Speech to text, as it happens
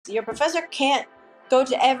Your professor can't go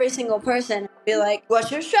to every single person and be like, what's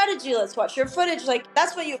your strategy? Let's watch your footage. Like,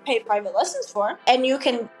 that's what you pay private lessons for. And you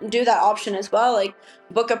can do that option as well. Like,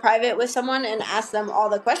 book a private with someone and ask them all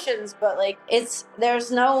the questions. But like, there's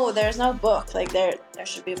no book. Like, there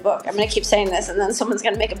should be a book. I'm gonna keep saying this, and then someone's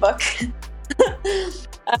gonna make a book.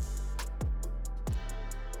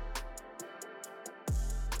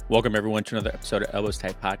 Welcome, everyone, to another episode of Elbows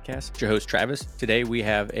Tight Podcast. It's your host, Travis. Today, we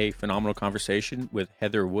have a phenomenal conversation with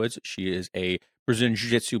Heather Woods. She is a Brazilian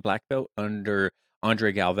Jiu-Jitsu black belt under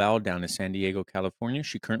Andre Galvão down in San Diego, California.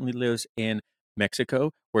 She currently lives in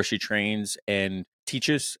Mexico, where she trains and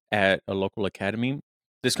teaches at a local academy.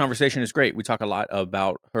 This conversation is great. We talk a lot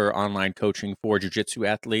about her online coaching for Jiu-Jitsu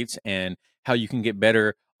athletes and how you can get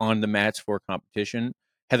better on the mats for competition.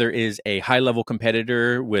 Heather is a high-level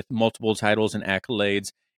competitor with multiple titles and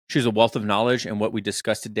accolades. She's a wealth of knowledge, and what we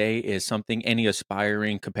discussed today is something any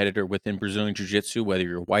aspiring competitor within Brazilian Jiu-Jitsu, whether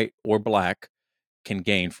you're white or black, can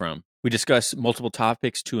gain from. We discuss multiple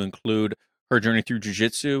topics to include her journey through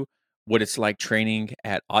Jiu-Jitsu, what it's like training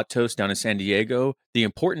at Atos down in San Diego, the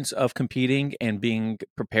importance of competing and being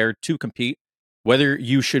prepared to compete, whether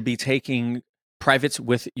you should be taking privates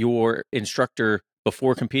with your instructor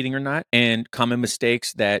before competing or not, and common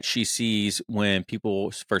mistakes that she sees when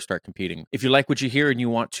people first start competing. If you like what you hear and you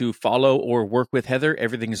want to follow or work with Heather,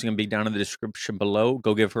 everything is going to be down in the description below.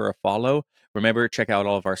 Go give her a follow. Remember, check out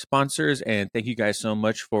all of our sponsors, and thank you guys so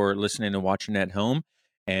much for listening and watching at home.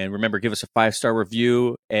 And remember, give us a 5-star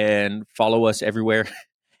review and follow us everywhere,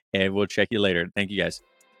 and we'll check you later. Thank you guys.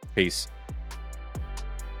 Peace.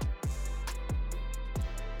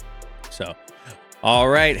 So, all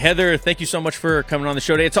right, Heather, thank you so much for coming on the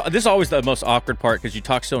show today. This is always the most awkward part because you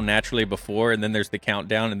talk so naturally before, and then there's the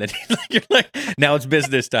countdown, and then you're like, now it's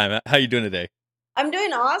business time. How you doing today? I'm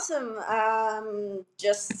doing awesome.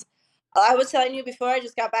 I was telling you before, I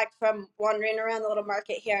just got back from wandering around the little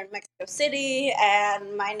market here in Mexico City,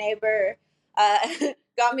 and my neighbor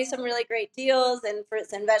got me some really great deals and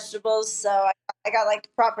fruits and vegetables. So I got like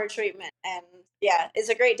proper treatment, and yeah, it's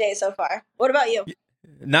a great day so far. What about you?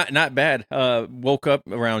 Not bad. Woke up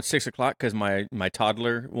around 6 o'clock because my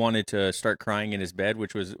toddler wanted to start crying in his bed,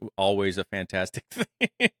 which was always a fantastic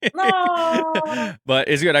thing. No. But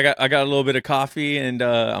it's good. I got a little bit of coffee, and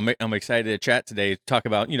I'm excited to chat today. Talk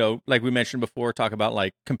about, like we mentioned before, talk about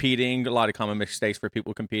like competing. A lot of common mistakes for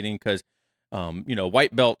people competing because,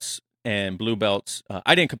 white belts and blue belts.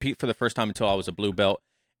 I didn't compete for the first time until I was a blue belt,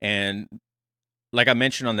 and like I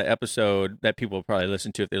mentioned on the episode that people will probably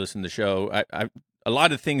listen to if they listen to the show, a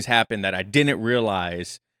lot of things happened that I didn't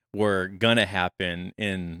realize were gonna happen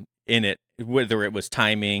in it. Whether it was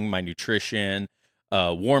timing, my nutrition,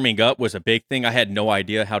 warming up was a big thing. I had no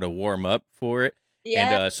idea how to warm up for it.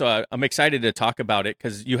 Yeah. And so I'm excited to talk about it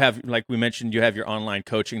because you have, like we mentioned, you have your online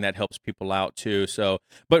coaching that helps people out too. So,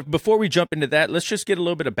 but before we jump into that, let's just get a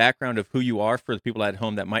little bit of background of who you are for the people at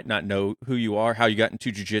home that might not know who you are, how you got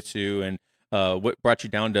into jiu-jitsu, and what brought you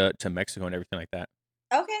down to Mexico and everything like that.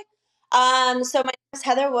 Okay. So my name is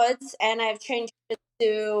Heather Woods, and I've trained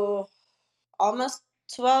to almost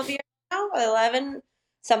 12 years now, 11,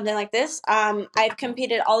 something like this. I've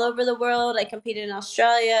competed all over the world. I competed in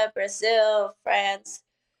Australia, Brazil, France,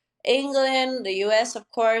 England, the US,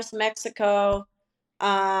 of course, Mexico,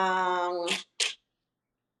 Australia.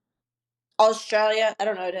 I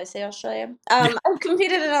don't know, did I say Australia? I've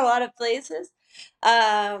competed in a lot of places.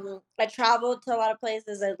 I traveled to a lot of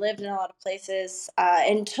places. I lived in a lot of places.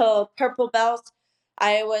 Until purple belt,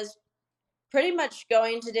 I was pretty much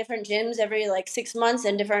going to different gyms every like 6 months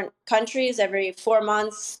in different countries, every 4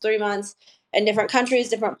 months, 3 months in different countries,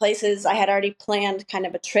 different places. I had already planned kind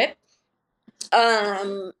of a trip.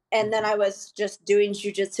 And then I was just doing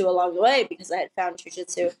jujitsu along the way because I had found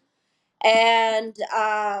jujitsu. And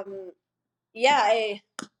yeah, I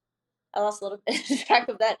lost a little bit of track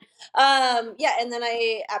of that. Yeah, and then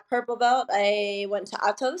at purple belt, I went to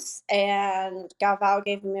Atos, and Galvão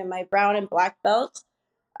gave me my brown and black belt.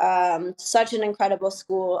 Such an incredible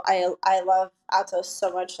school. I love Atos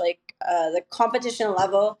so much. Like the competition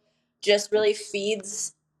level just really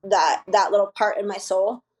feeds that little part in my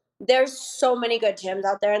soul. There's so many good gyms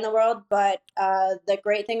out there in the world, but the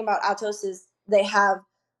great thing about Atos is they have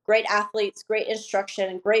great athletes, great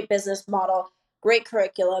instruction, great business model, great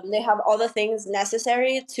curriculum. They have all the things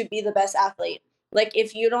necessary to be the best athlete. Like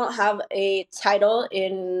if you don't have a title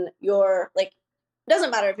in your like, doesn't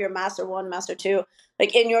matter if you're master 1, master 2,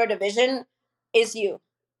 like in your division, is you,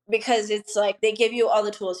 because it's like they give you all the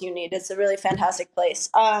tools you need. It's a really fantastic place.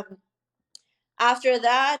 After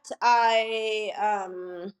that,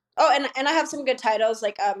 I and I have some good titles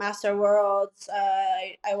like Master Worlds.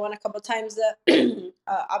 I won a couple times the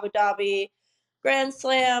Abu Dhabi Grand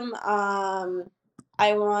Slam.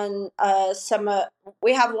 I won some.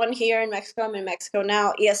 We have one here in Mexico. I'm in Mexico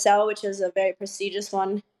now. ESL, which is a very prestigious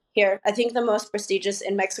one here. I think the most prestigious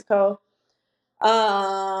in Mexico.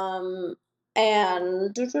 Um,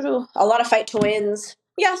 and a lot of fight to wins.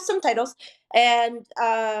 Yeah, some titles. And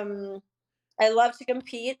I love to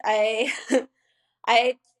compete. I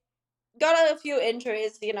I got a few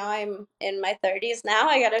injuries. You know, I'm in my 30s now.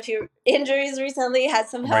 I got a few injuries recently. Had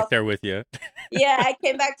some I'm right health. there with you. Yeah, I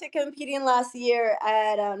came back to competing last year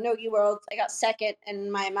at Nogi Worlds. I got second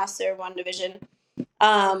in my Master One division,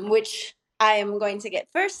 which I am going to get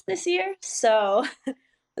first this year. So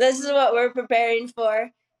this is what we're preparing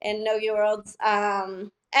for in Nogi Worlds.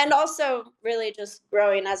 And also really just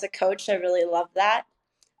growing as a coach. I really love that.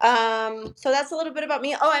 So that's a little bit about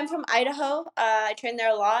me. Oh, I'm from Idaho. I train there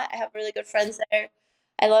a lot. I have really good friends there.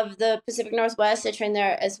 I love the Pacific Northwest. I train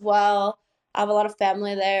there as well. I have a lot of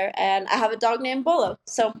family there, and I have a dog named Bolo.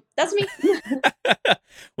 So that's me.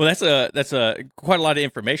 Well, that's a quite a lot of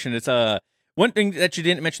information. It's one thing that you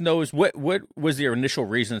didn't mention though is what was your initial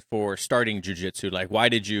reason for starting jujitsu? Like, why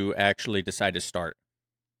did you actually decide to start?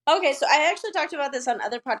 Okay, so I actually talked about this on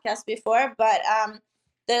other podcasts before, but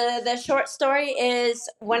the short story is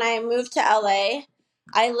when I moved to LA,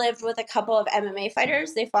 I lived with a couple of MMA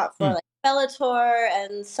fighters. They fought for Hmm. like Bellator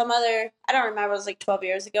and some other, I don't remember, it was like 12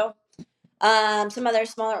 years ago. Some other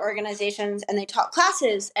smaller organizations, and they taught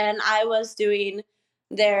classes, and I was doing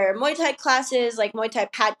their Muay Thai classes, like Muay Thai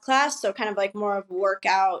pad class, so kind of like more of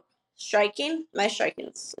workout striking. My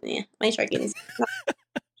striking's.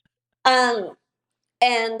 Um,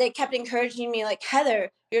 and they kept encouraging me like,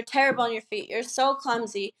 Heather, you're terrible on your feet, you're so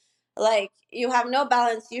clumsy, like you have no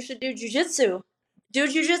balance, you should do jujitsu,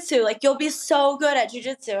 like you'll be so good at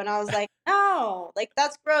jujitsu. And I was like, no, like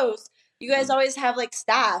that's gross. You guys always have like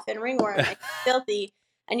staph and ringworm and you're filthy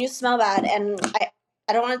and you smell bad, and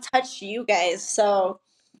I don't want to touch you guys. So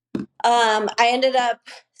I ended up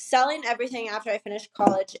selling everything after I finished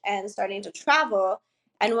college and starting to travel.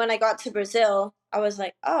 And when I got to Brazil, I was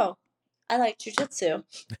like, oh, I like jujitsu.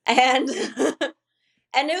 And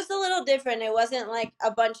and it was a little different. It wasn't like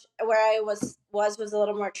a bunch where I was a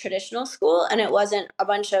little more traditional school, and it wasn't a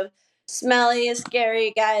bunch of smelly,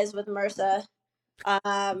 scary guys with MRSA.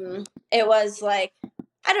 It was like,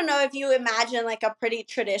 I don't know if you imagine like a pretty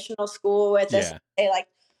traditional school with this, Yeah. say like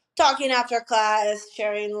talking after class,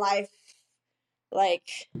 sharing life, like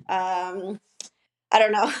I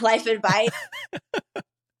don't know, life advice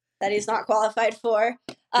that he's not qualified for.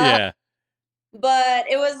 Uh, Yeah. but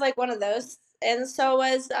it was like one of those, and so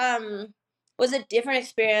was a different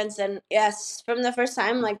experience. And yes, from the first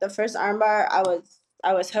time, like the first armbar,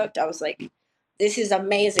 I was hooked. I was like, this is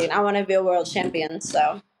amazing. I want to be a world champion.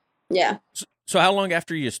 So yeah. So how long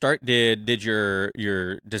after you start did your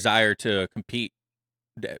desire to compete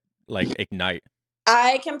like ignite?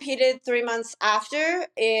 I competed 3 months after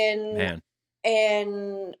in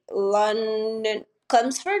Man. London,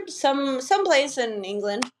 Chelmsford, some place in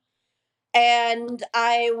England, and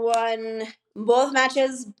I won both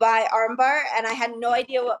matches by armbar, and I had no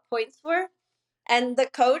idea what points were. And the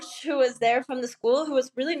coach who was there from the school, who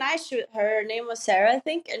was really nice, her name was Sarah, I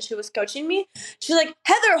think, and she was coaching me. She's like,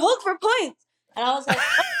 Heather, hold for points. And I was like,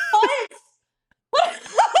 what points? What,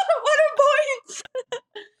 what are points?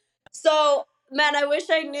 So, man, I wish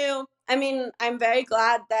I knew. I mean, I'm very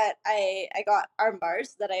glad that I got arm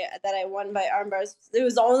bars, that I won by arm bars. It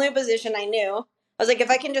was the only position I knew. I was like, if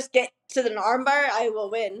I can just get to the arm bar, I will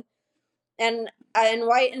win. And in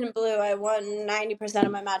white and blue, I won 90%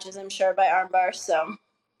 of my matches, I'm sure, by arm bar. So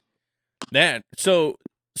Man, so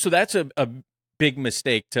that's a big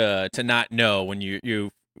mistake to not know when you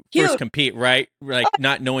first huge. compete, right? Like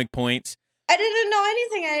not knowing points. I didn't know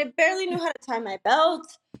anything. I barely knew how to tie my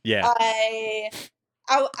belt. Yeah. I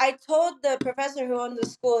I told the professor who owned the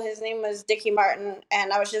school, his name was Dickie Martin,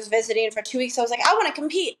 and I was just visiting for 2 weeks. I was like, I want to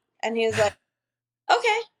compete, and he was like,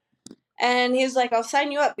 okay, and he was like, I'll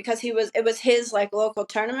sign you up, because it was his like local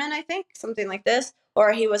tournament, I think, something like this,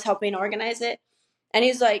 or he was helping organize it, and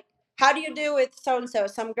he's like, how do you do with so and so,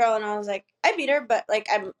 some girl? And I was like, I beat her, but like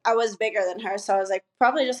I was bigger than her, so I was like,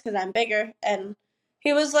 probably just because I'm bigger, and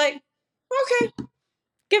he was like, okay,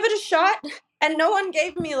 give it a shot. And no one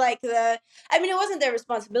gave me like I mean, it wasn't their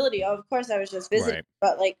responsibility. Of course, I was just visiting, Right.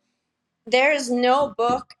 but like, there's no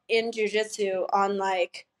book in jujitsu on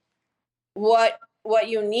like what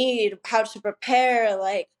you need, how to prepare.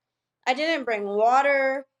 Like, I didn't bring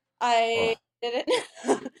water. I Oh.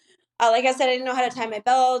 didn't. Like I said, I didn't know how to tie my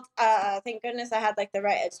belt. Thank goodness I had like the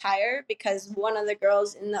right attire, because one of the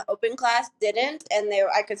girls in the open class didn't, and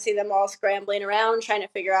I could see them all scrambling around trying to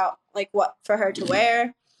figure out like what for her to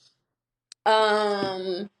wear.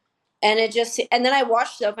 And then I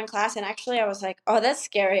watched the open class, and actually I was like, oh, that's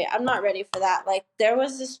scary. I'm not ready for that. Like, there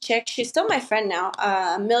was this chick, she's still my friend now,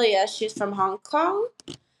 Amelia. She's from Hong Kong.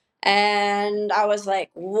 And I was like,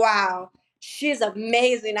 wow, she's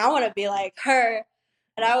amazing. I want to be like her.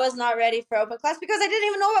 And I was not ready for open class because I didn't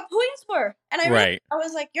even know what points were. And Right. I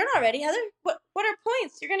was like, you're not ready, Heather. What are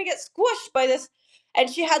points? You're gonna get squished by this. And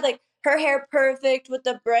she had like her hair perfect with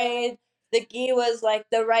the braid. The gi was like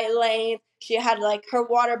the right length. She had like her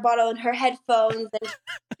water bottle and her headphones, and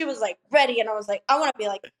she was like ready. And I was like, I want to be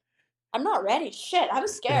like, I'm not ready. Shit, I'm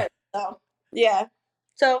scared. So yeah.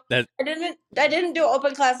 So That I didn't do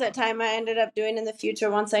open class that time. I ended up doing in the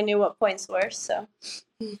future once I knew what points were. So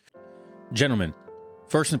Gentlemen,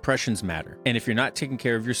 first impressions matter. And if you're not taking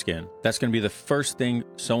care of your skin, that's going to be the first thing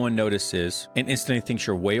someone notices and instantly thinks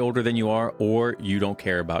you're way older than you are, or you don't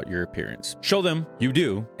care about your appearance. Show them you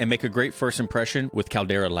do, and make a great first impression with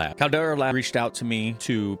Caldera Lab. Caldera Lab reached out to me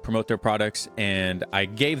to promote their products, and I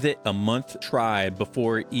gave it a month try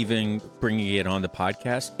before even bringing it on the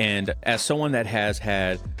podcast. And as someone that has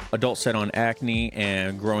had adult set on acne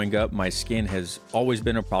and growing up, my skin has always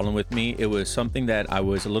been a problem with me. It was something that I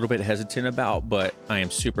was a little bit hesitant about, but I am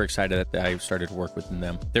super excited that I started to work with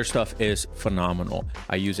them. Their stuff is phenomenal.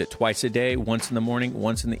 I use it twice a day, once in the morning,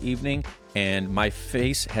 once in the evening, and my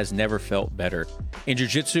face has never felt better. In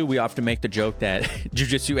Jiu-Jitsu, we often make the joke that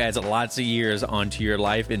Jiu-Jitsu adds lots of years onto your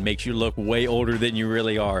life and makes you look way older than you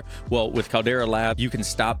really are. Well, with Caldera Lab, you can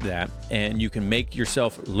stop that, and you can make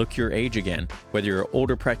yourself look your age again. Whether you're an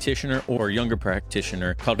older practitioner or a younger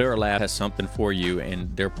practitioner, Caldera Lab has something for you,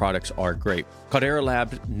 and their products are great. Caldera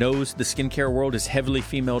Lab knows the skincare world is heavily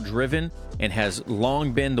female-driven and has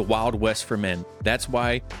long been the Wild West for men. That's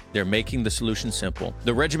why they're making the solution simple.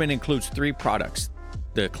 The regimen includes 3 products: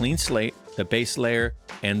 the Clean Slate, the Base Layer,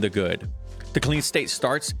 and the Good. The Clean Slate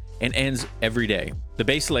starts and ends every day. The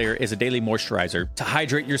base layer is a daily moisturizer to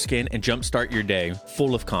hydrate your skin and jumpstart your day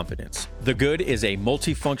full of confidence. The Good is a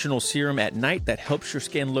multifunctional serum at night that helps your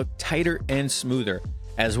skin look tighter and smoother,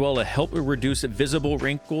 as well as help reduce visible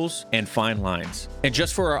wrinkles and fine lines. And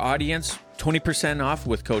just for our audience, 20% off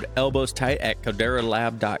with code ELBOWSTIGHT at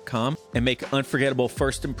calderalab.com, and make unforgettable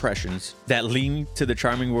first impressions that lean to the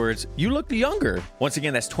charming words, "You look younger." Once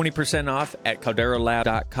again, that's 20% off at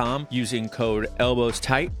calderalab.com using code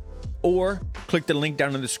ELBOWSTIGHT, or click the link down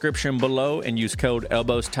in the description below and use code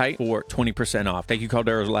ELBOWSTIGHT for 20% off. Thank you,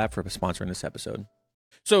 Caldera Lab, for sponsoring this episode.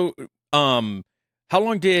 So, how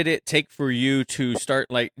long did it take for you to start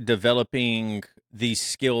like developing these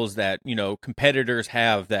skills that, competitors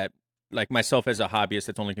have, that like myself as a hobbyist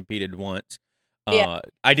that's only competed once, yeah,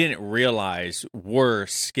 I didn't realize were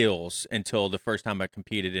skills until the first time I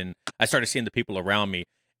competed, and I started seeing the people around me.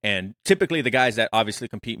 And typically the guys that obviously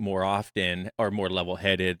compete more often are more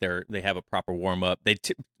level-headed. They have a proper warm-up. They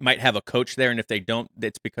might have a coach there, and if they don't,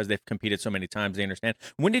 it's because they've competed so many times they understand.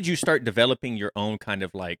 When did you start developing your own kind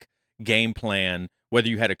of like game plan, whether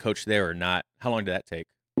you had a coach there or not? How long did that take?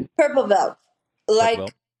 purple belt. Purple belt?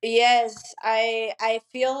 Like, yes, I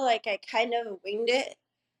feel like I kind of winged it.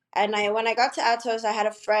 And when I got to Atos, I had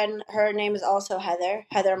a friend. Her name is also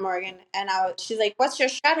Heather Morgan. And she's like, "What's your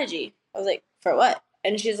strategy?" I was like, "For what?"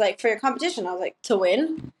 And she's like, "For your competition." I was like, "To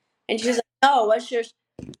win." And she's like, "No,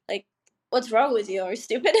 like, what's wrong with you? Are you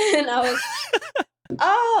stupid?" And I was,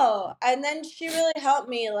 oh. And then she really helped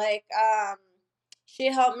me. Like, she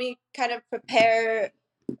helped me kind of prepare.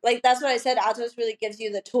 Like, that's what I said. Atos really gives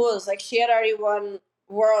you the tools. Like, she had already won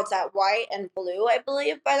worlds at white and blue, I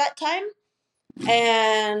believe, by that time.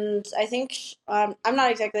 And I think I'm not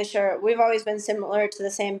exactly sure. We've always been similar to the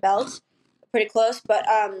same belt, pretty close. But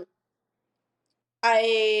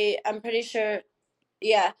I'm pretty sure,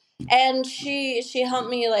 yeah. And she helped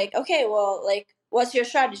me, like, okay, well, like, what's your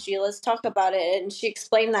strategy? Let's talk about it. And she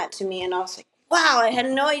explained that to me, and I was like, wow, I had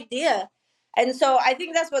no idea. And so I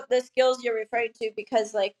think that's what the skills you're referring to,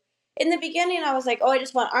 because like in the beginning I was like, oh, I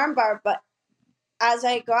just want armbar, but as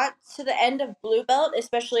I got to the end of blue belt,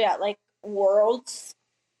 especially at like worlds,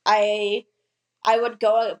 I I would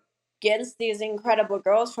go against these incredible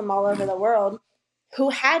girls from all over the world who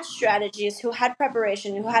had strategies, who had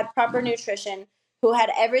preparation, who had proper nutrition, who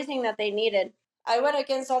had everything that they needed. I went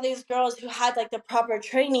against all these girls who had like the proper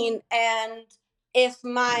training, and if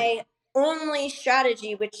my only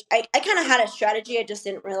strategy, which I kind of had a strategy, I just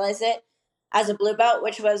didn't realize it as a blue belt,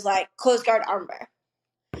 which was like close guard armbar.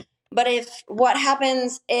 But what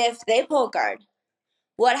happens if they pull guard?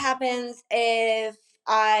 What happens if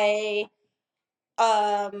I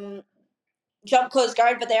jump close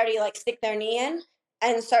guard, but they already like stick their knee in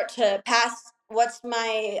and start to pass. What's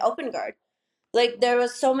my open guard? Like there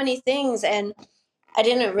was so many things, and I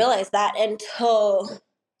didn't realize that until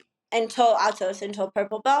Atos, until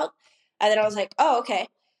purple belt, and then I was like, oh, okay.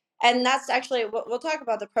 And that's actually what we'll talk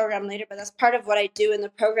about the program later, but that's part of what I do in the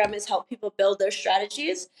program is help people build their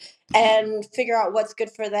strategies and figure out what's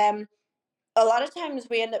good for them. A lot of times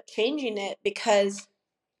we end up changing it because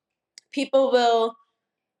people will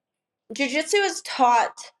jiu-jitsu is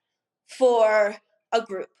taught for a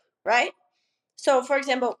group, right? So for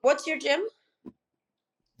example, what's your gym?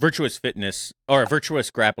 Virtuous Fitness or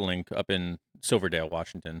Virtuous Grappling up in Silverdale,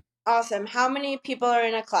 Washington. Awesome. How many people are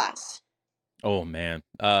in a class? Oh man.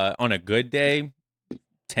 On a good day,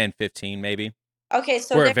 10, 15 maybe. Okay,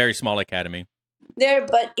 so We're a very small academy.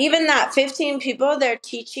 but even that 15 people, they're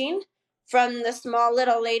teaching from the small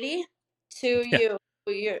little lady to Yeah.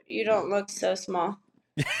 you. You don't look so small.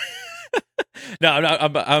 No,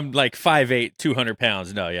 I'm like 5'8", 200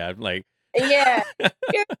 pounds. No, yeah, like Yeah,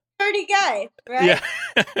 you're a sturdy guy, right?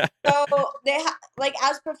 yeah. So like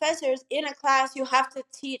as professors in a class, you have to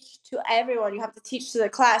teach to everyone. You have to teach to the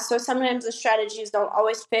class. So sometimes the strategies don't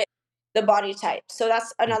always fit the body type. So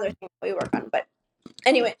that's another Mhm. thing we work on. But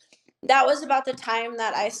anyway, that was about the time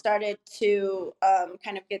that I started to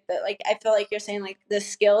kind of get the like I feel like you're saying like the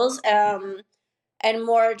skills and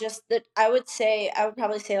more just that I would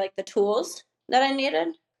probably say like the tools that I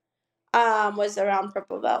needed was around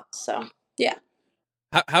purple belt. So yeah.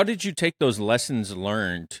 How did you take those lessons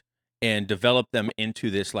learned and develop them into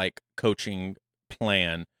this like coaching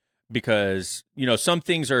plan? Because, you know, some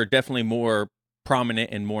things are definitely more prominent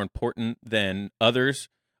and more important than others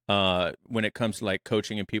when it comes to like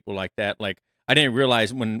coaching and people like that. Like I didn't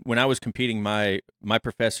realize when I was competing, my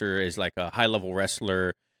professor is like a high level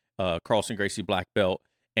wrestler, Carlson Gracie black belt,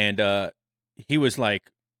 and he was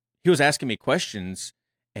like he was asking me questions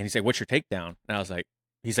and he's like, "What's your takedown?" And I was like,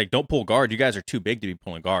 he's like, "Don't pull guard. You guys are too big to be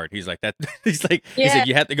pulling guard." He's like that. He's Yeah. like,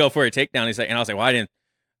 "You have to go for a takedown." He's like, and I was like, "Well, I didn't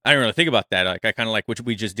really think about that. Like, I kind of like what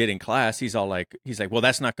we just did in class." He's all like, he's like, "Well,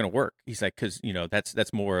 that's not going to work." He's like, "Because you know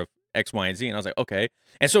that's more of X, Y, and Z." And I was like, "Okay."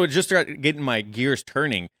 And so it just started getting my gears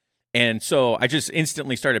turning, and so I just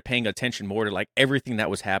instantly started paying attention more to like everything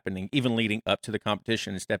that was happening, even leading up to the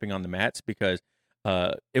competition and stepping on the mats because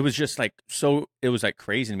it was just like so it was like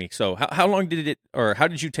crazy to me. So how long did it or how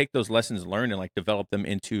did you take those lessons learned and like develop them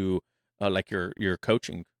into like your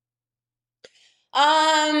coaching?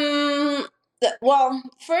 Um. Well,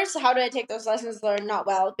 first, how do I take those lessons learned? Not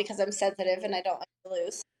well, because I'm sensitive and I don't like to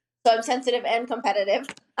lose. So I'm sensitive and competitive.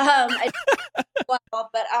 I well,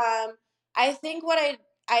 but I think what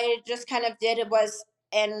I just kind of did was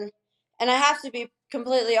and I have to be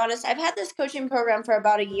completely honest. I've had this coaching program for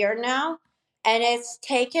about a year now, and it's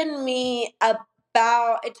taken me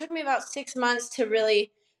about it took me about 6 months to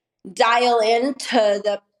really dial into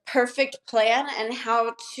the perfect plan and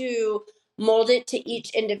how to mold it to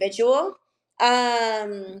each individual.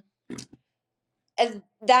 Um, and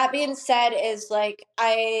that being said is like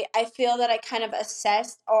I feel that I kind of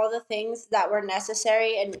assessed all the things that were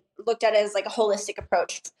necessary and looked at it as like a holistic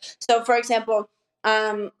approach. So for example,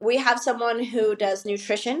 we have someone who does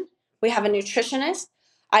nutrition. We have a nutritionist.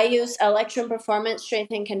 I use Electrum Performance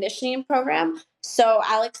Strength and Conditioning program. So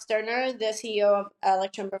Alex Sterner, the CEO of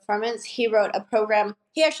Electrum Performance, he wrote a program.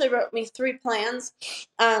 He actually wrote me 3 plans.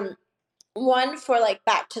 One for like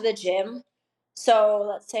back to the gym. So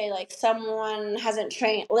let's say like someone hasn't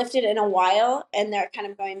trained lifted in a while and they're kind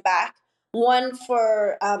of going back. One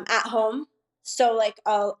for at home. So like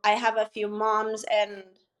I have a few moms and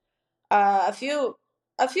a few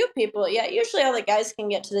people. Yeah, usually all the guys can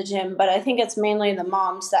get to the gym, but I think it's mainly the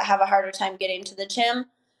moms that have a harder time getting to the gym.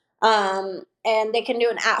 And they can do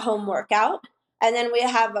an at home workout. And then we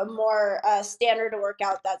have a more standard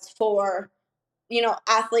workout that's for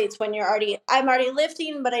athletes when I'm already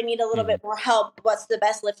lifting, but I need a little Hmm. bit more help. What's the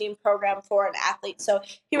best lifting program for an athlete? So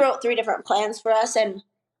he wrote 3 different plans for us, and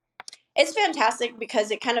it's fantastic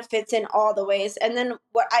because it kind of fits in all the ways. And then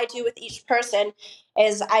what I do with each person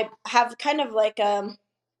is I have kind of like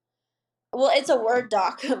well, it's a Word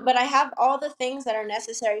doc, but I have all the things that are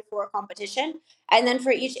necessary for a competition. And then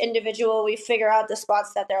for each individual, we figure out the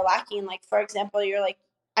spots that they're lacking. Like, for example, you're like,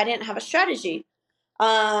 I didn't have a strategy.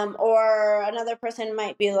 Or another person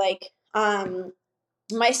might be like,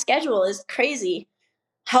 my schedule is crazy.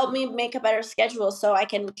 Help me make a better schedule so I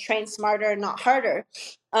can train smarter and not harder.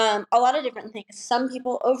 A lot of different things. Some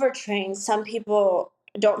people overtrain. Some people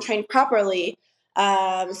don't train properly.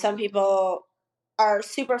 Some people are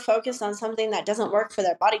super focused on something that doesn't work for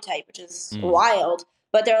their body type, which is Mm. wild.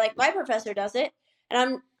 But they're like, my professor does it.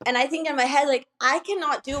 And I think in my head, like, I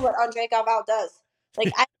cannot do what Andre Galvao does.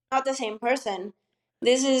 Like, I'm not the same person.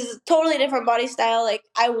 This is totally different body style. Like,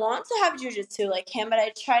 I want to have jujitsu like him, but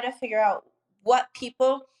I try to figure out what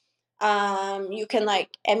people you can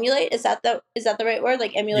like emulate. Is that the right word?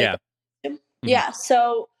 Like emulate. Yeah. Yeah.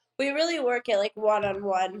 So we really work it like one on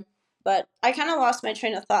one. But I kind of lost my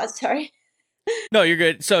train of thought. Sorry. No, you're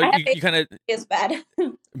good. So I have you kind of. is bad.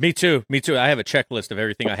 Me too. Me too. I have a checklist of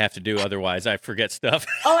everything I have to do. Otherwise, I forget stuff.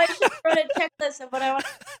 Oh, I should wrote a checklist of what I want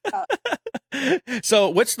to talk about. So,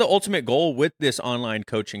 what's the ultimate goal with this online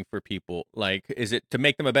coaching for people? Like, is it to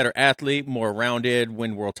make them a better athlete, more rounded,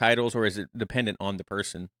 win world titles, or is it dependent on the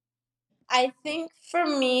person? I think for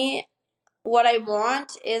me, what I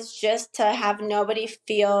want is just to have nobody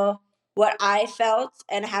feel what I felt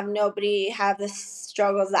and have nobody have the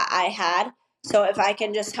struggles that I had. So if I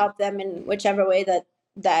can just help them in whichever way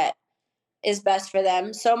that is best for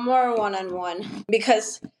them. So more one on one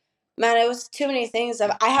because man, it was too many things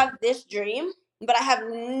of I have this dream, but I have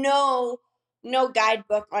no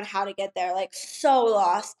guidebook on how to get there. Like so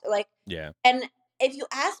lost. Like Yeah. and if you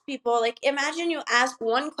ask people, like imagine you ask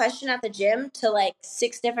one question at the gym to like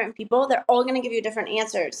six different people, they're all gonna give you different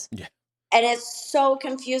answers. Yeah. And it's so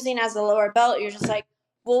confusing as a lower belt. You're just like,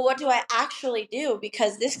 well, what do I actually do?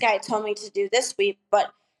 Because this guy told me to do this sweep,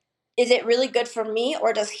 but is it really good for me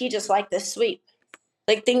or does he just like this sweep?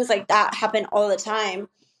 Like things like that happen all the time.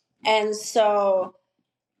 And so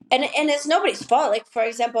and it's nobody's fault. Like for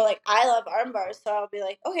example, like I love arm bars, so I'll be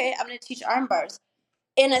like, okay, I'm gonna teach arm bars.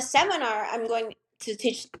 In a seminar, I'm going to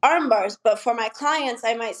teach arm bars, but for my clients,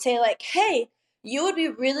 I might say like, hey, you would be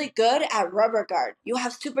really good at rubber guard. You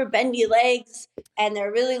have super bendy legs and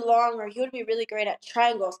they're really long, or you would be really great at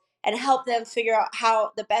triangles, and help them figure out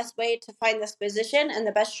how the best way to find this position and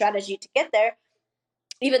the best strategy to get there.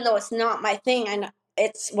 Even though it's not my thing, I know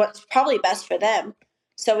it's what's probably best for them.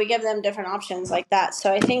 So we give them different options like that.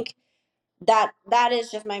 So I think that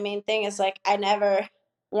is just my main thing is like I never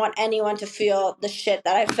want anyone to feel the shit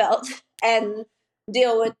that I felt and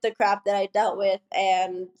deal with the crap that I dealt with.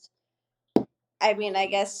 And I mean, I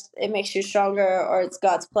guess it makes you stronger or it's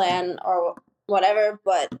God's plan or whatever,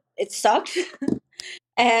 but it sucked.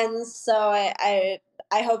 And so I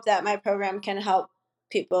hope that my program can help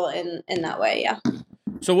people in that way. Yeah.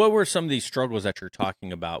 So, what were some of these struggles that you're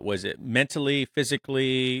talking about? Was it mentally,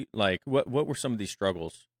 physically? Like, what were some of these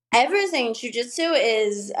struggles? Everything. Jiu-Jitsu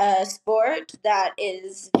is a sport that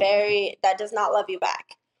does not love you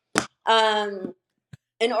back. Um,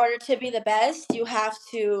 in order to be the best, you have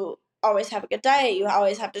to always have a good diet. You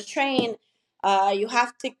always have to train. You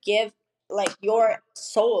have to give like your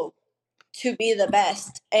soul to be the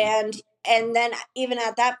best, and then even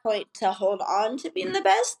at that point, to hold on to being the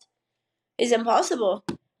best is impossible.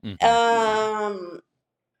 Mm-hmm.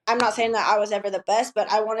 I'm not saying that I was ever the best,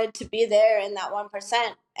 but I wanted to be there in that 1%,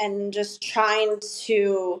 and just trying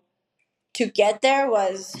to get there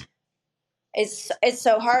was it's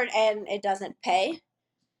so hard and it doesn't pay,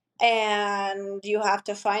 and you have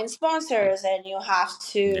to find sponsors and you have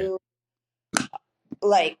to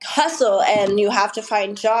like hustle and you have to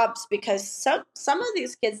find jobs because some of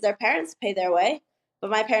these kids their parents pay their way, but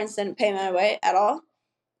my parents didn't pay my way at all.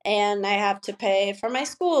 And I have to pay for my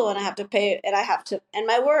school and I have to pay and I have to and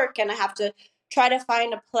my work, and I have to try to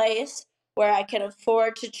find a place where I can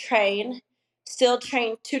afford to train, still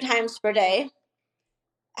train 2 times per day,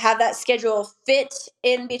 have that schedule fit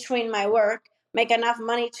in between my work, make enough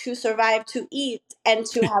money to survive, to eat, and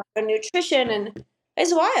to have a nutrition. And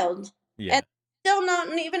it's wild. Yeah. And still not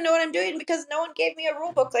even know what I'm doing because no one gave me a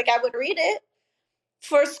rule book. Like I would read it.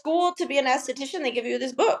 For school to be an esthetician, they give you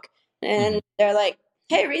this book. And they're like,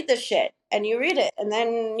 hey, read this shit. And you read it. And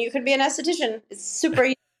then you could be an esthetician. It's super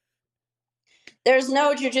easy. There's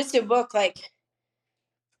no jujitsu book like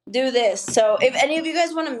do this. So if any of you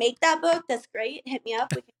guys want to make that book, that's great. Hit me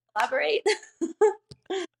up. We can collaborate.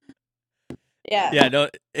 Yeah. Yeah, no,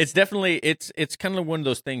 it's definitely it's kind of one of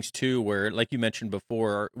those things too where like you mentioned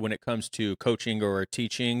before when it comes to coaching or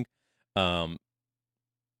teaching um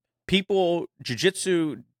people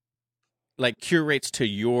jiu-jitsu like curates to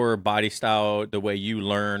your body style, the way you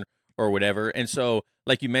learn or whatever. And so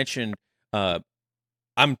like you mentioned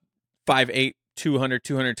I'm 5'8",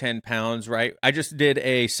 210 pounds, right? I just did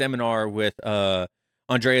a seminar with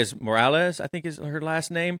Andreas Morales, I think is her last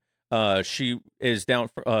name. She is down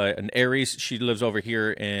for, in Aries. She lives over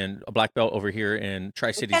here in a black belt over here in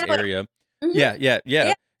Tri-Cities area. Mm-hmm.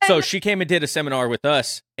 Yeah. So she came and did a seminar with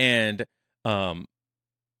us, and um,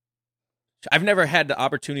 I've never had the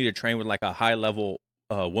opportunity to train with like a high level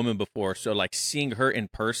woman before. So like seeing her in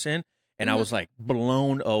person, and I was like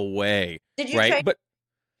blown away. Did you right? train? But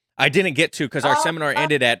I didn't get to because our Oh, seminar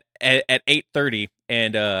ended at 8:30,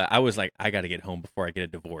 and I was like, I got to get home before I get a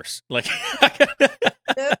divorce. Like,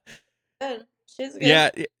 good, good. She's good. yeah,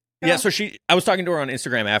 yeah. Girl. So I was talking to her on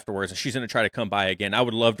Instagram afterwards, and she's gonna try to come by again. I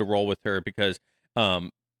would love to roll with her because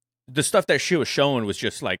um, the stuff that she was showing was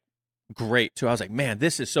just like great too. I was like, man,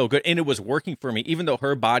 this is so good, and it was working for me. Even though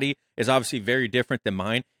her body is obviously very different than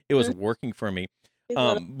mine, it was Mhm. working for me. She's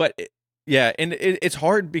little. Yeah, and it's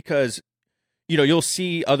hard because you'll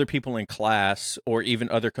see other people in class or even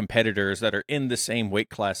other competitors that are in the same weight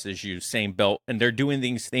class as you, same belt, and they're doing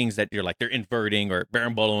these things that you're like, they're inverting or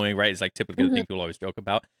boloing, right? It's like typically the Mhm. thing people always joke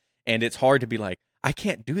about. And it's hard to be like, I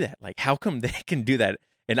can't do that. Like, how come they can do that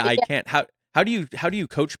and I Yeah. can't? How do you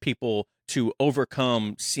coach people to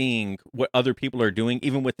overcome seeing what other people are doing,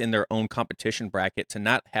 even within their own competition bracket, to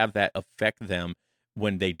not have that affect them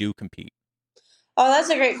when they do compete? Oh, that's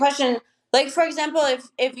a great question. Like for example,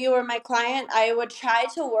 if you were my client, I would try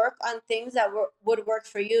to work on things that would work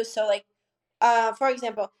for you. So like, for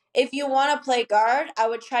example, if you want to play guard, I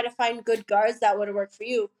would try to find good guards that would work for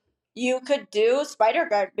you. You could do spider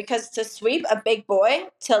guard because to sweep a big boy,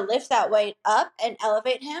 to lift that weight up and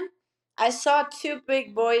elevate him. I saw two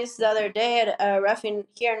big boys the other day at a roughing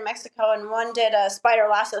here in Mexico, and one did a spider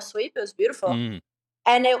lasso sweep. It was beautiful. Mm.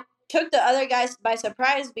 And it took the other guys by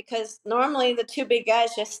surprise because normally the two big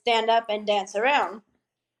guys just stand up and dance around.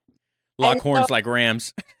 Lock And so horns like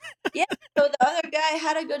rams. yeah, so the other guy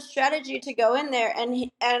had a good strategy to go in there, and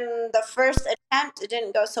the first attempt it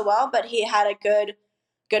didn't go so well, but he had a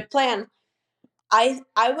good plan. I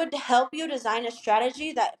would help you design a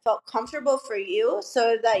strategy that felt comfortable for you,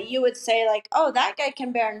 so that you would say like, oh, that guy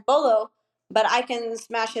can Baron Bolo, but I can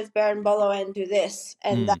smash his Baron Bolo and do this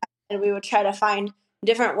and that, Mm. and we would try to find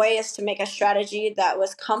different ways to make a strategy that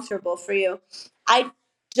was comfortable for you. I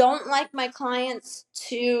don't like my clients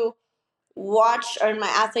to watch, or my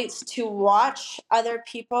athletes to watch other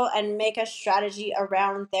people and make a strategy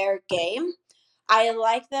around their game. I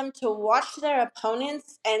like them to watch their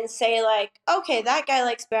opponents and say like, okay, that guy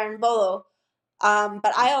likes Baron Bolo,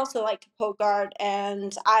 but I also like to pull guard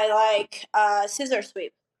and I like scissor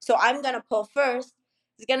sweep. So I'm gonna pull first.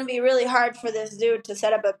 It's gonna be really hard for this dude to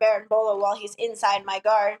set up a Baron Bolo while he's inside my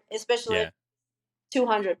guard, especially Yeah.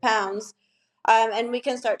 200 pounds. And we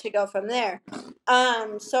can start to go from there.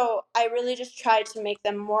 So I really just try to make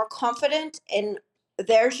them more confident in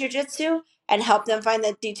their jujitsu and help them find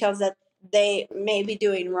the details that they may be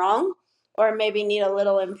doing wrong or maybe need a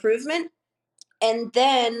little improvement. And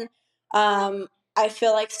then I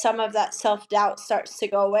feel like some of that self doubt starts to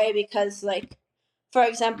go away because, like, for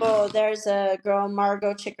example, there's a girl,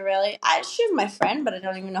 Margot Ciccarelli. She's my friend, but I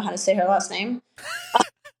don't even know how to say her last name.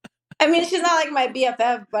 I mean, she's not like my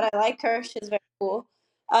BFF, but I like her. She's very cool.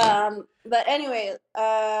 But anyway,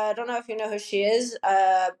 I don't know if you know who she is,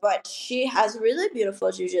 but she has really beautiful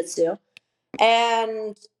jujitsu,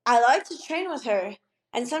 and I like to train with her.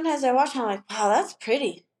 And sometimes I watch, and I'm like, wow, that's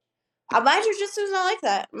pretty. My jujitsu is not like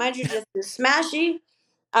that. My jujitsu is smashy.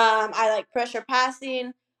 I like pressure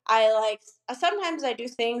passing. I like sometimes I do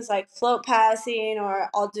things like float passing, or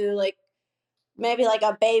I'll do like maybe like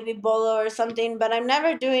a baby bolo or something, but I'm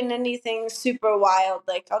never doing anything super wild.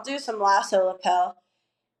 Like I'll do some lasso lapel.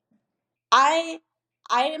 I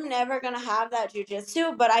I am never gonna have that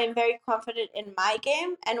jujitsu, but I am very confident in my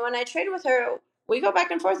game. And when I train with her, we go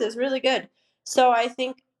back and forth. It's really good. So I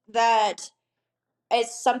think that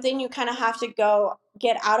it's something you kind of have to go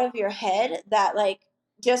get out of your head, that like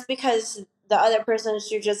just because the other person's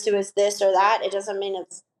jujitsu is this or that, it doesn't mean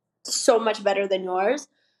it's so much better than yours.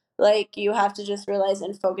 Like you have to just realize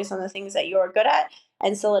and focus on the things that you're good at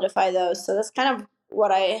and solidify those. So that's kind of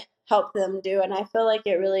what I help them do, and I feel like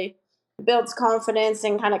it really builds confidence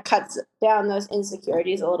and kind of cuts down those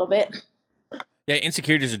insecurities a little bit. Yeah,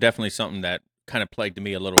 insecurities are definitely something that kind of plagued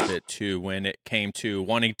me a little bit too when it came to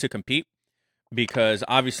wanting to compete, because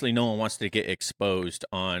obviously no one wants to get exposed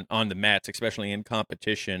on the mats, especially in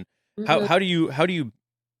competition. How Mhm. how do you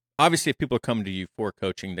obviously, if people are coming to you for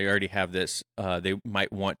coaching, they already have this, they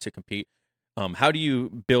might want to compete. How do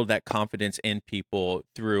you build that confidence in people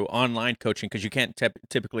through online coaching, because you can't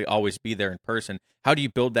typically always be there in person? How do you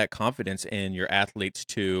build that confidence in your athletes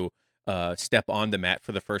to step on the mat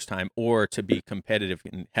for the first time, or to be competitive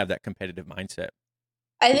and have that competitive mindset?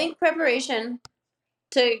 I think preparation,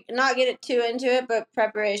 to not get it too into it, but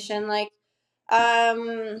preparation. Like,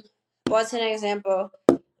 um, what's an example?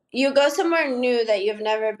 You go somewhere new that you've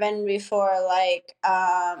never been before. Like,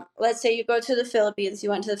 let's say you go to the Philippines. You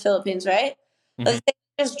went to the Philippines, right? Let's Hmm. say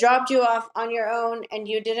they just dropped you off on your own, and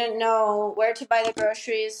you didn't know where to buy the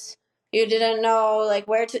groceries. You didn't know like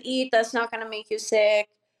where to eat. That's not gonna make you sick.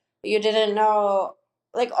 You didn't know.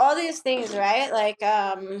 like all these things, right? Like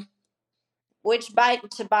which bike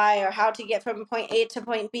to buy or how to get from point A to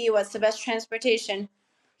point B, what's the best transportation.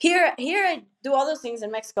 Here I do all those things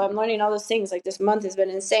in Mexico. I'm learning all those things. Like this month has been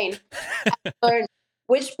insane. Learn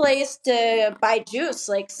which place to buy juice.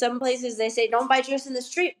 Like some places they say don't buy juice in the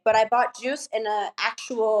street, but I bought juice in an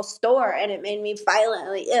actual store and it made me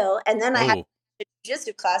violently ill. And then I had Oh, a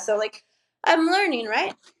jiu-jitsu class. So like I'm learning,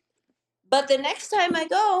 right? But the next time I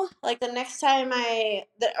go, like the next time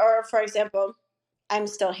or for example, I'm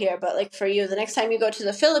still here, but like for you, the next time you go to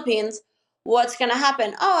the Philippines, what's going to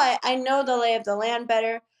happen? Oh, I know the lay of the land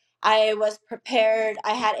better. I was prepared.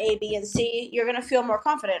 I had A, B, and C. You're going to feel more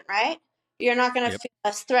confident, right? You're not going to yep. feel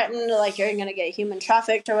less threatened, like you're going to get human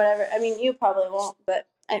trafficked or whatever. I mean, you probably won't, but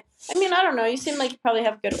I mean, I don't know. You seem like you probably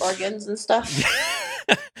have good organs and stuff.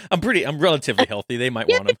 I'm relatively healthy. They might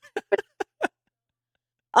Yeah. want them.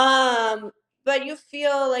 Um, but you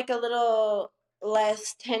feel like a little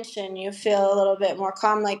less tension. You feel a little bit more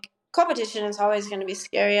calm. Like competition is always going to be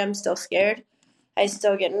scary. I'm still scared. I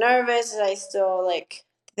still get nervous. I still like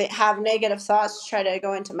have negative thoughts try to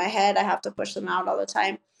go into my head. I have to push them out all the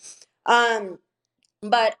time. Um,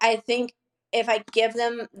 but I think if I give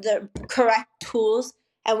them the correct tools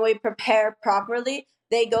and we prepare properly,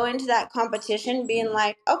 they go into that competition being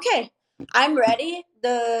like, okay, I'm ready.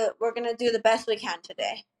 We're gonna do the best we can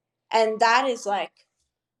today, and that is like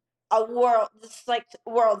a world. It's like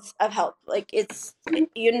worlds of help. Like you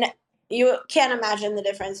can't imagine the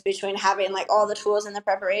difference between having like all the tools and the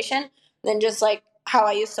preparation than just like how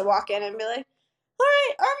I used to walk in and be like, all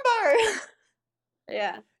right, armbar.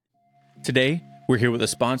 Yeah. Today, we're here with a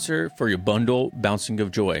sponsor for your bundle Bouncing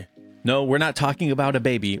of Joy. No, we're not talking about a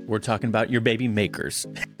baby. We're talking about your baby makers.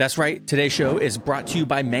 That's right. Today's show is brought to you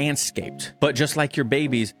by Manscaped. But just like your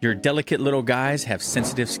babies, your delicate little guys have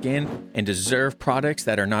sensitive skin and deserve products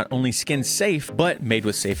that are not only skin safe, but made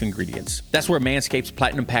with safe ingredients. That's where Manscaped's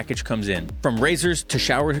Platinum Package comes in. From razors to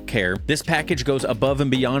shower care, this package goes above and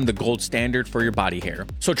beyond the gold standard for your body hair.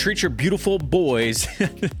 So treat your beautiful boys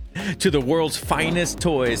to the world's finest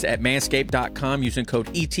toys at manscaped.com using code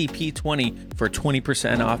ETP20 for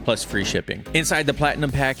 20% off plus free shipping. Inside the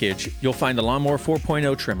Platinum Package, you'll find the Lawnmower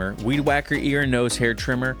 4.0 trimmer, Weed Whacker ear and nose hair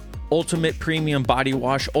trimmer, Ultimate Premium Body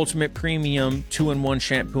Wash, Ultimate Premium 2-in-1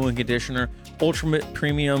 shampoo and conditioner, Ultimate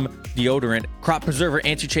Premium deodorant, Crop Preserver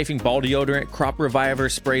Anti-Chafing Ball Deodorant, Crop Reviver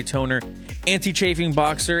Spray Toner, Anti-Chafing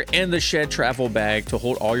Boxer, and the Shed Travel Bag to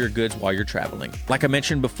hold all your goods while you're traveling. Like I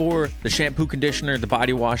mentioned before, the shampoo, conditioner, the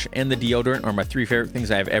body wash, and the deodorant are my 3 favorite things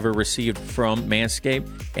I have ever received from Manscaped,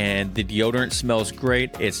 and the deodorant smells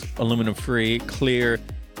great. It's aluminum-free, clear,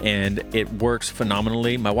 and it works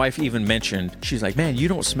phenomenally. My wife even mentioned, she's like, man, you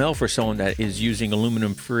don't smell for someone that is using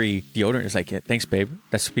aluminum-free deodorant. It's like, yeah, thanks, babe.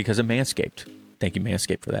 That's because of Manscaped. Thank you,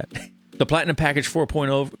 Manscaped, for that. The Platinum Package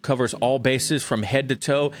 4.0 covers all bases from head to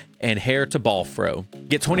toe and hair to ball fro.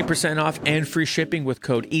 Get 20% off and free shipping with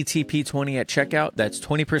code ETP20 at checkout. That's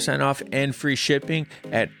 20% off and free shipping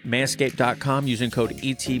at manscaped.com using code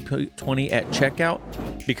ETP20 at checkout,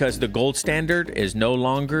 because the gold standard is no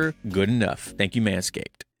longer good enough. Thank you,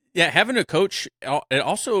 Manscaped. Yeah, having a coach, it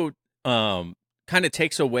also kind of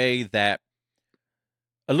takes away that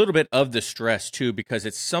a little bit of the stress too, because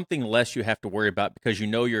it's something less you have to worry about because you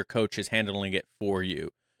know your coach is handling it for you.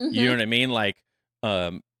 You know Mm-hmm. what I mean?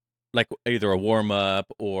 Like either a warm up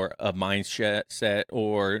or a mindset set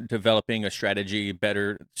or developing a strategy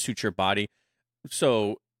better suit your body.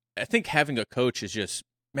 So I think having a coach is just,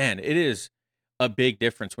 man, it is a big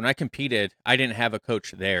difference. When I competed, I didn't have a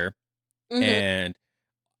coach there, Mm-hmm. and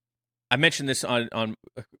I mentioned this on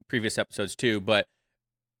previous episodes too, but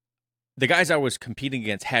the guys I was competing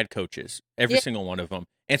against had coaches, every Yeah. single one of them.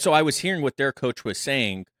 And so I was hearing what their coach was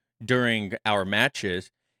saying during our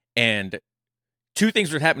matches, and 2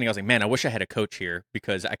 things were happening. I was like, man, I wish I had a coach here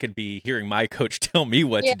because I could be hearing my coach tell me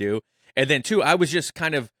what Yeah. to do. And then 2, I was just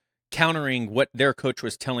kind of countering what their coach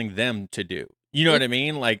was telling them to do. You know what I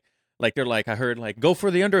mean? Like they're like, I heard like, go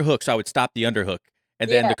for the underhook. So I would stop the underhook. And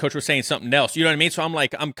then Yeah. the coach was saying something else. You know what I mean? So I'm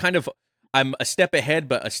like, I'm a step ahead,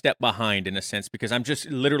 but a step behind in a sense, because I'm just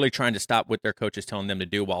literally trying to stop what their coach is telling them to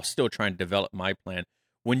do while still trying to develop my plan.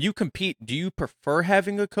 When you compete, do you prefer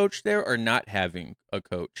having a coach there or not having a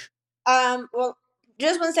coach? Well,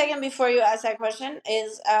 just 1 second before you ask that question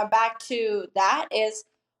is back to that is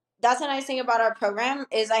that's the nice thing about our program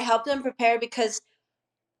is I help them prepare because,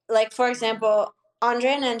 like for example,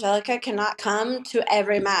 Andre and Angelica cannot come to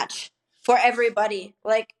every match for everybody.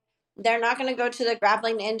 Like they're not going to go to the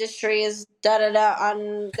grappling industries da da da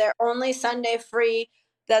on their only Sunday free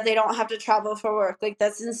that they don't have to travel for work. Like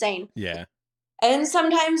that's insane. Yeah. And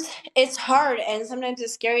sometimes it's hard and sometimes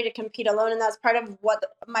it's scary to compete alone. And that's part of what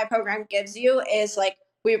my program gives you is like,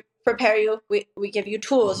 we prepare you, we give you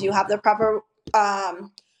tools. You have the proper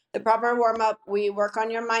warm up. We work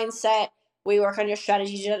on your mindset. We work on your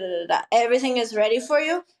strategy. Da, da, da, da. Everything is ready for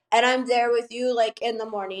you. And I'm there with you like in the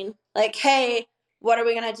morning. Like, hey, what are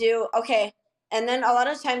we going to do? Okay. And then a lot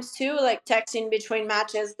of times too, like texting between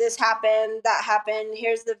matches, this happened, that happened,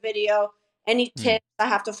 here's the video, any Mm. tips, I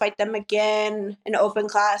have to fight them again in open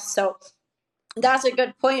class. So that's a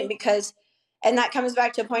good point because, and that comes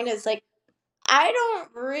back to a point is like, I don't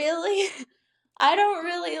really, I don't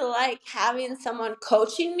really like having someone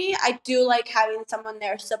coaching me. I do like having someone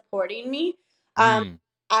there supporting me. Um, Mm.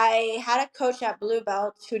 I had a coach at Blue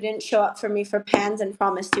Belt who didn't show up for me for pans and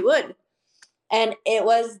promised he would. And it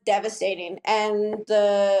was devastating. And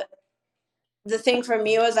the thing for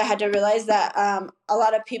me was I had to realize that a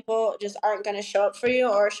lot of people just aren't going to show up for you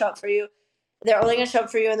or show up for you. They're only going to show up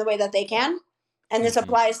for you in the way that they can. And this Mm-hmm.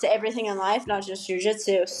 applies to everything in life, not just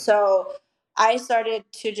jujitsu. So I started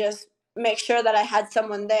to just make sure that I had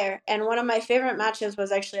someone there. And one of my favorite matches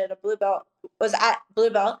was actually at a blue belt, was at Blue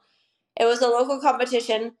Belt. It was a local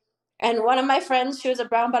competition. And one of my friends, she was a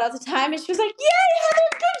brown belt at the time, and she was like, "Yay,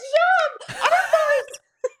 Heather, good job! Awesome!"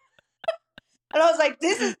 And I was like,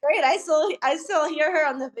 "This is great." I still hear her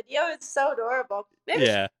on the video. It's so adorable. Maybe she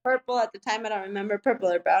Yeah. was purple at the time. I don't remember, purple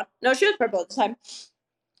or brown. No, she was purple at the time.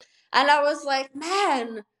 And I was like,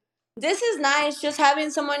 "Man, this is nice. Just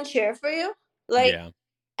having someone cheer for you." Like, Yeah.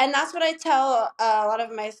 and that's what I tell a lot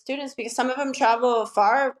of my students because some of them travel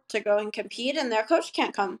far to go and compete, and their coach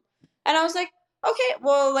can't come. And I was like, okay,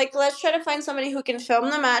 well, like let's try to find somebody who can film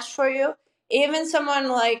the match for you. Even someone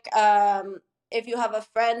like if you have a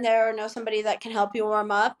friend there or know somebody that can help you warm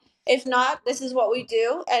up. If not, this is what we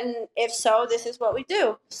do, and if so, this is what we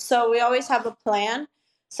do. So we always have a plan,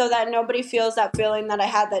 so that nobody feels that feeling that I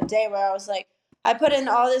had that day where I was like, I put in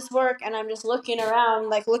all this work and I'm just looking around,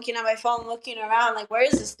 like looking at my phone, looking around, like, where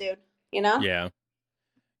is this dude? You know? Yeah.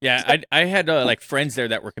 Yeah. I had like friends there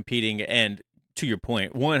that were competing, and to your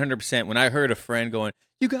point, 100%. When I heard a friend going,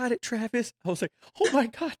 "You got it, Travis," I was like, "Oh my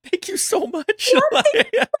god, thank you so much!" Like,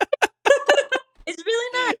 It's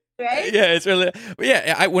really nice, right? yeah, it's really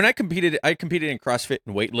yeah. When I competed in CrossFit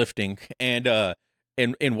and weightlifting, and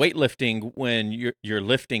in weightlifting, when you're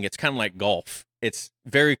lifting, it's kind of like golf. It's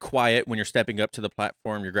very quiet when you're stepping up to the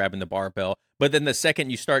platform, you're grabbing the barbell. But then the second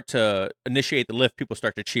you start to initiate the lift, people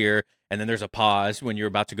start to cheer, and then there's a pause when you're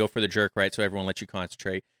about to go for the jerk, right? So everyone lets you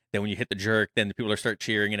concentrate. Then when you hit the jerk, then the people start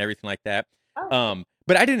cheering and everything like that. Oh,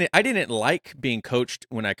 But I didn't like being coached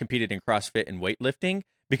when I competed in CrossFit and weightlifting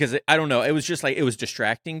because I don't know, it was just like it was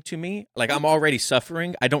distracting to me. Like I'm already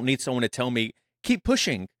suffering. I don't need someone to tell me keep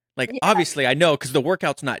pushing. Like yeah, obviously I know because the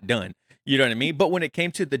workout's not done. You know what I mean? But when it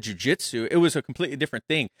came to the jujitsu, it was a completely different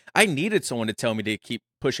thing. I needed someone to tell me to keep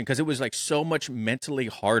pushing because it was like so much mentally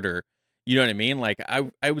harder. You know what I mean? Like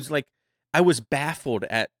I was baffled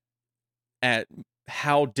at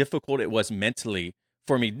how difficult it was mentally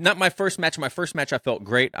for me. Not my first match. My first match I felt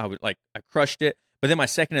great. I crushed it. But then my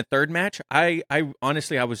second and third match, I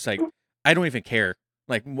honestly I was like I don't even care.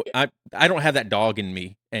 Like I don't have that dog in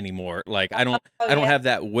me anymore. Like oh I don't yeah, have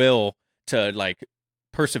that will to like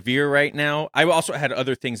persevere right now. I also had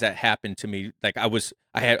other things that happened to me. Like I was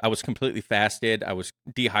completely fasted. I was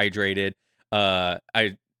dehydrated. I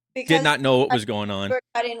did because not know what was going on. you're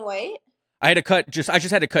cutting weight. I just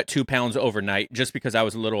had to cut 2 pounds overnight just because I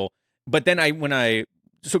was a little. But then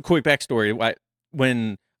so quick backstory.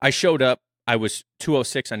 When I showed up, I was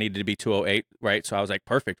 206. I needed to be 208, right? So I was like,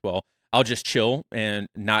 perfect. Well, I'll just chill and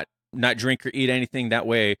not drink or eat anything. That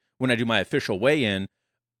way, when I do my official weigh in,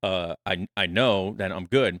 I know that I'm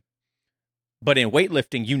good. But in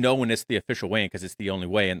weightlifting, you know when it's the official weigh in because it's the only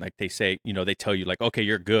way. And like they say, they tell you like, okay,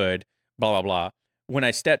 you're good, blah blah blah. When I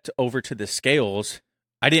stepped over to the scales,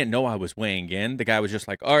 I didn't know I was weighing in. The guy was just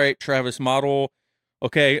like, all right, Travis model.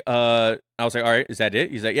 Okay. I was like, all right, is that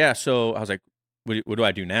it? He's like, yeah. So I was like, what do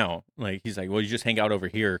I do now? Like, he's like, well, you just hang out over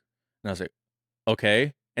here. And I was like,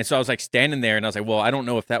 okay. And so I was like standing there and I was like, well, I don't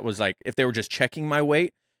know if that was like, if they were just checking my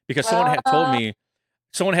weight because Uh,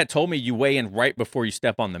 someone had told me you weigh in right before you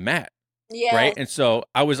step on the mat. Right. yes, And so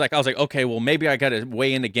I was like, okay, well, maybe I got to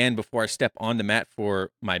weigh in again before I step on the mat for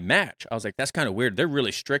my match. I was like, that's kind of weird. They're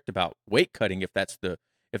really strict about weight cutting if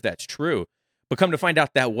that's true. But come to find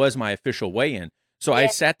out that was my official weigh in. So I yeah,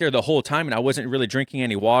 sat there the whole time and I wasn't really drinking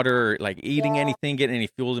any water or like eating yeah. anything, getting any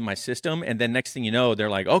fuel in my system. And then next thing you know, they're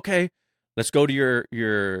like, okay, let's go to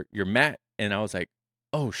your mat. And I was like,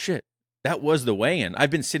 oh shit, that was the weigh in.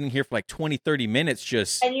 I've been sitting here for like 20, 30 minutes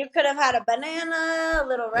just And you could have had a banana, a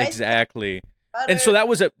little rice. exactly. And so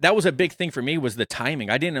butter. that was a big thing for me was the timing.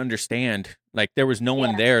 I didn't understand. Like there was no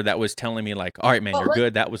one Yeah. there that was telling me like, all right, man, What you're was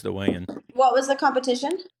good. That was the weigh-in. what was the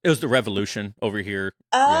competition? It was the Revolution over here.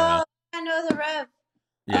 Yeah. Oh, I know the Rev.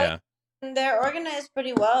 Oh, Yeah. they're organized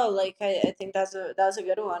pretty well. Like I think that's a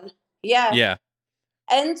good one. Yeah. Yeah.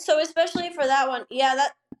 And so especially for that one, yeah,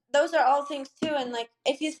 that those are all things too. And like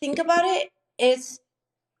if you think about it, it's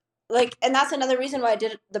like, and that's another reason why I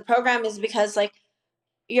did the program is because like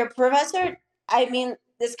your professor, I mean,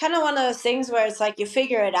 it's kind of one of those things where it's like you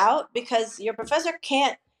figure it out because your professor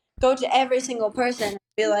can't go to every single person and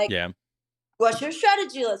be like, Yeah. what's your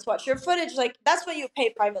strategy? Let's watch your footage. Like that's what you pay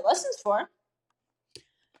private lessons for.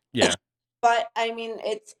 Yeah. But I mean,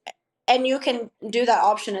 it's, and you can do that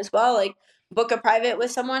option as well, like book a private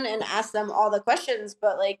with someone and ask them all the questions.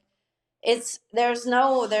 But like, it's there's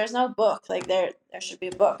no book. Like there should be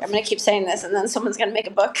a book. I'm gonna keep saying this, and then someone's gonna make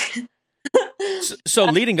a book. So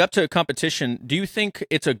leading up to a competition, do you think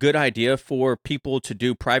it's a good idea for people to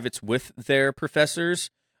do privates with their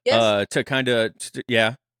professors? Yes, To kind of,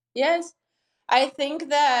 yeah, yes. I think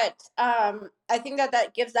that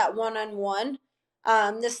that gives that one on one.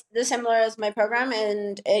 This similar as my program,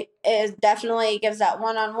 and it definitely gives that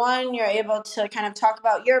one on one. You're able to kind of talk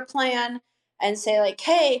about your plan and say like,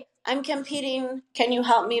 "Hey, I'm competing. Can you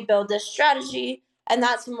help me build this strategy?" And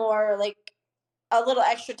that's more like a little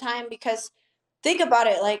extra time because think about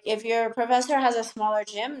it, like if your professor has a smaller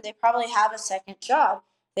gym, they probably have a second job.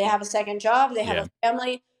 They have a second job, they have yeah, a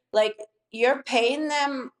family. Like you're paying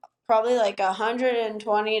them probably like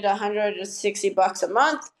 120 to 160 bucks a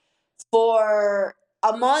month for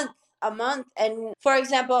a month. And for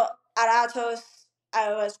example, at Atos,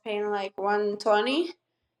 I was paying like 120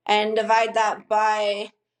 and divide that by,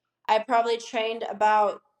 I probably trained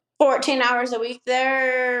about 14 hours a week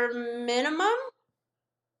there minimum,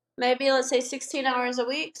 maybe let's say 16 hours a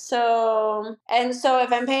week. So, and so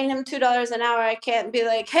if I'm paying him $2 an hour, I can't be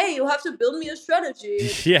like, hey, you have to build me a strategy.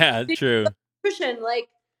 yeah, true. Nutrition, like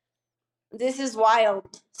this is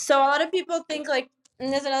wild. So a lot of people think like,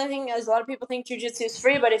 and there's another thing is a lot of people think jujitsu is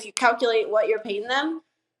free, but if you calculate what you're paying them,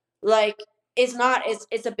 like it's not,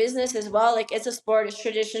 it's a business as well. Like it's a sport, it's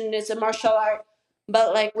tradition, it's a martial art.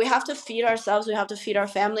 But like we have to feed ourselves, we have to feed our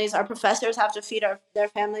families, our professors have to feed their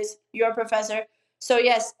families, your professor. So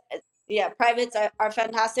yes, yeah, privates are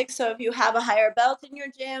fantastic. So if you have a higher belt in your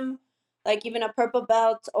gym, like even a purple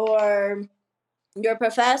belt or your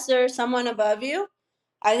professor, someone above you,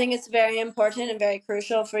 I think it's very important and very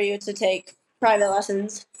crucial for you to take private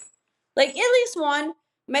lessons. Like at least one,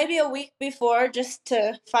 maybe a week before, just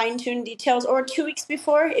to fine tune details, or 2 weeks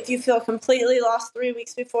before if you feel completely lost, 3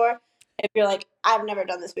 weeks before if you're like, I've never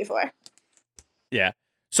done this before. Yeah.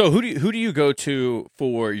 So who do you go to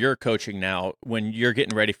for your coaching now when you're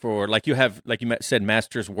getting ready for like you have like you said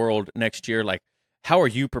Masters World next year? Like how are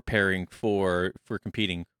you preparing for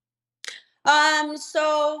competing?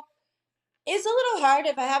 So it's a little hard.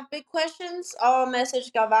 If I have big questions, I'll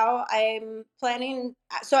message Gavao. I'm planning,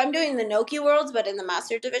 so I'm doing the Noki Worlds, but in the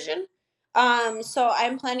Master Division. So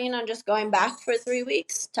I'm planning on just going back for 3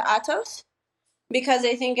 weeks to Atos because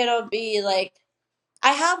I think it'll be like,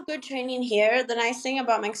 I have good training here. The nice thing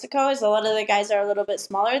about Mexico is a lot of the guys are a little bit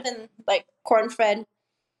smaller than like Cornfred,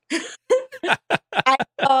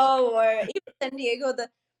 Idaho, or even San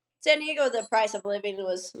Diego. The price of living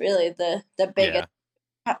was really the biggest.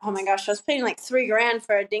 Yeah. Oh my gosh, I was paying like 3 grand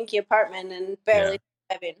for a dinky apartment and Yeah. barely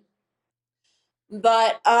surviving.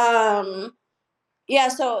 But yeah,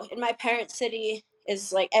 so in my parents' city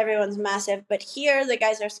is like everyone's massive, but here the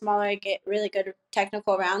guys are smaller. I get really good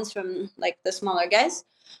technical rounds from like the smaller guys.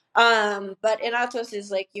 But in Atos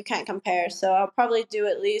is like you can't compare. So I'll probably do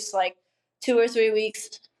at least like 2 or 3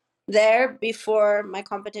 weeks there before my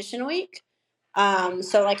competition week.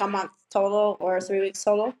 So like a month total or 3 weeks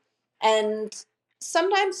total. And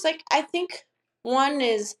sometimes like I think one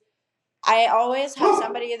is I always have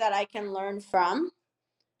somebody that I can learn from.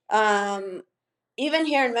 Um, Even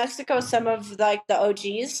here in Mexico, some of like the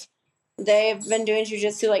OGs, they've been doing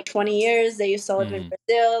jujitsu like 20 years. They used to live in Mm.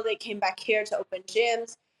 Brazil. They came back here to open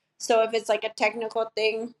gyms. So if it's like a technical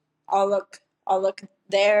thing, I'll look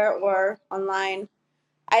there or online.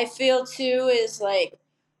 I feel too is like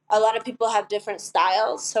a lot of people have different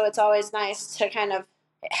styles, so it's always nice to kind of,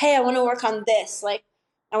 hey, I want to work on this. Like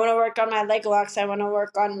I want to work on my leg locks. I want to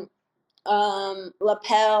work on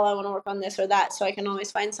lapel. I want to work on this or that. So I can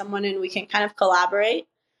always find someone and we can kind of collaborate.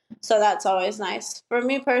 So that's always nice. For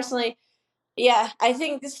me personally, yeah, I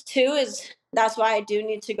think this too is that's why I do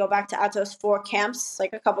need to go back to Atos for camps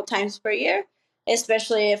like a couple times per year,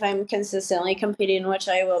 especially if I'm consistently competing, which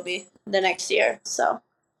I will be the next year. So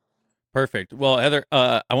Perfect. Well, Heather,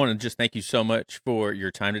 I want to just thank you so much for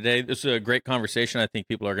your time today. This is a great conversation. I think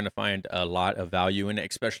people are going to find a lot of value in it,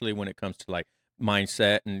 especially when it comes to like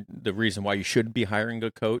mindset and the reason why you should be hiring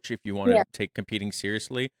a coach if you want Yeah. to take competing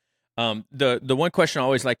seriously. The one question I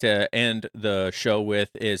always like to end the show with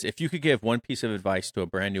is if you could give one piece of advice to a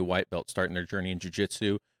brand new white belt starting their journey in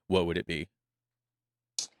jiu-jitsu, what would it be?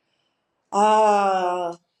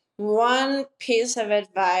 Uh, One piece of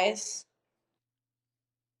advice: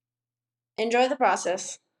 enjoy the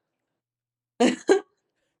process.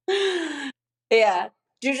 Yeah,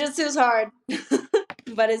 jujitsu is hard,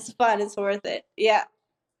 but it's fun. It's worth it. Yeah,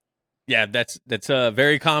 Yeah, that's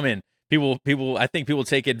very common. People I think people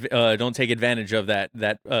don't take advantage of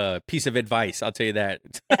that piece of advice. I'll tell you that.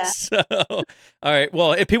 yeah. So, all right.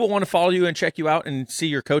 Well, if people want to follow you and check you out and see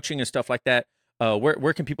your coaching and stuff like that,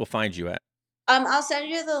 where can people find you at? I'll send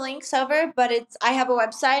you the links over, but I have a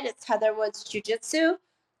website. It's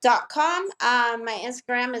heatherwoodsjujitsu.com. My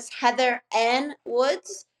Instagram is Heather N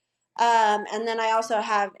Woods. And then I also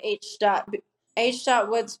have H dot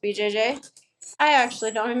Woods BJJ. I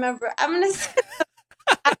actually don't remember. I'm gonna say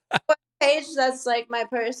I have one page that's like my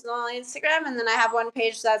personal Instagram, and then I have one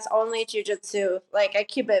page that's only jujitsu. Like I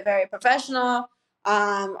keep it very professional.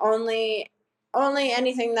 Only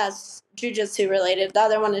anything that's jujitsu related. The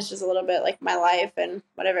other one is just a little bit like my life and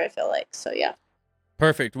whatever I feel like. So yeah.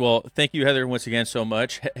 Perfect. Well, thank you, Heather, once again so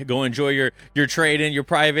much. Go enjoy your trade in your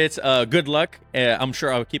privates. Good luck. I'm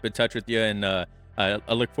sure I'll keep in touch with you, and I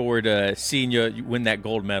look forward to seeing you win that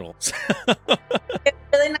gold medal. It's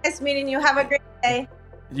really nice meeting you. Have a great day.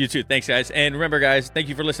 You too. Thanks, guys. And remember, guys, thank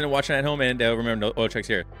you for listening and watching at home. And remember, no oil checks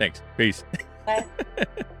here. Thanks. Peace. Bye.